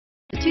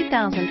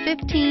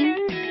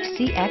2015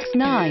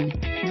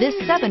 CX-9. This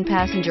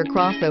 7-passenger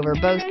crossover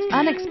boasts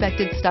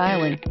unexpected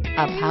styling,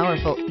 a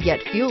powerful yet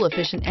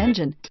fuel-efficient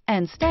engine,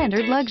 and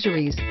standard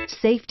luxuries.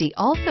 Safety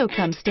also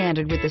comes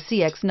standard with the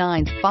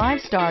CX-9's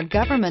 5-star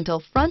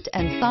governmental front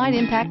and side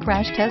impact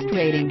crash test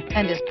rating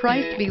and is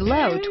priced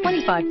below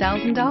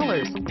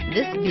 $25,000.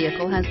 This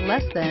vehicle has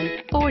less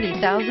than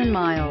 40,000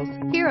 miles.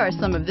 Here are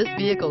some of this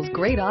vehicle's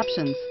great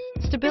options: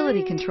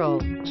 stability control,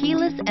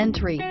 keyless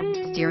entry,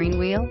 steering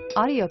wheel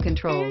audio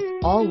controls,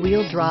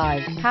 all-wheel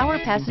drive, power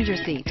passenger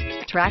seat,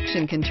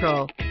 traction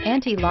control,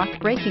 anti-lock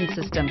braking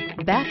system,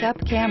 backup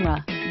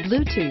camera,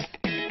 Bluetooth,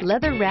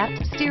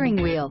 leather-wrapped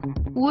steering wheel.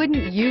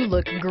 Wouldn't you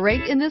look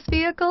great in this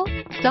vehicle?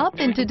 Stop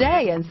in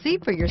today and see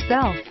for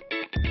yourself.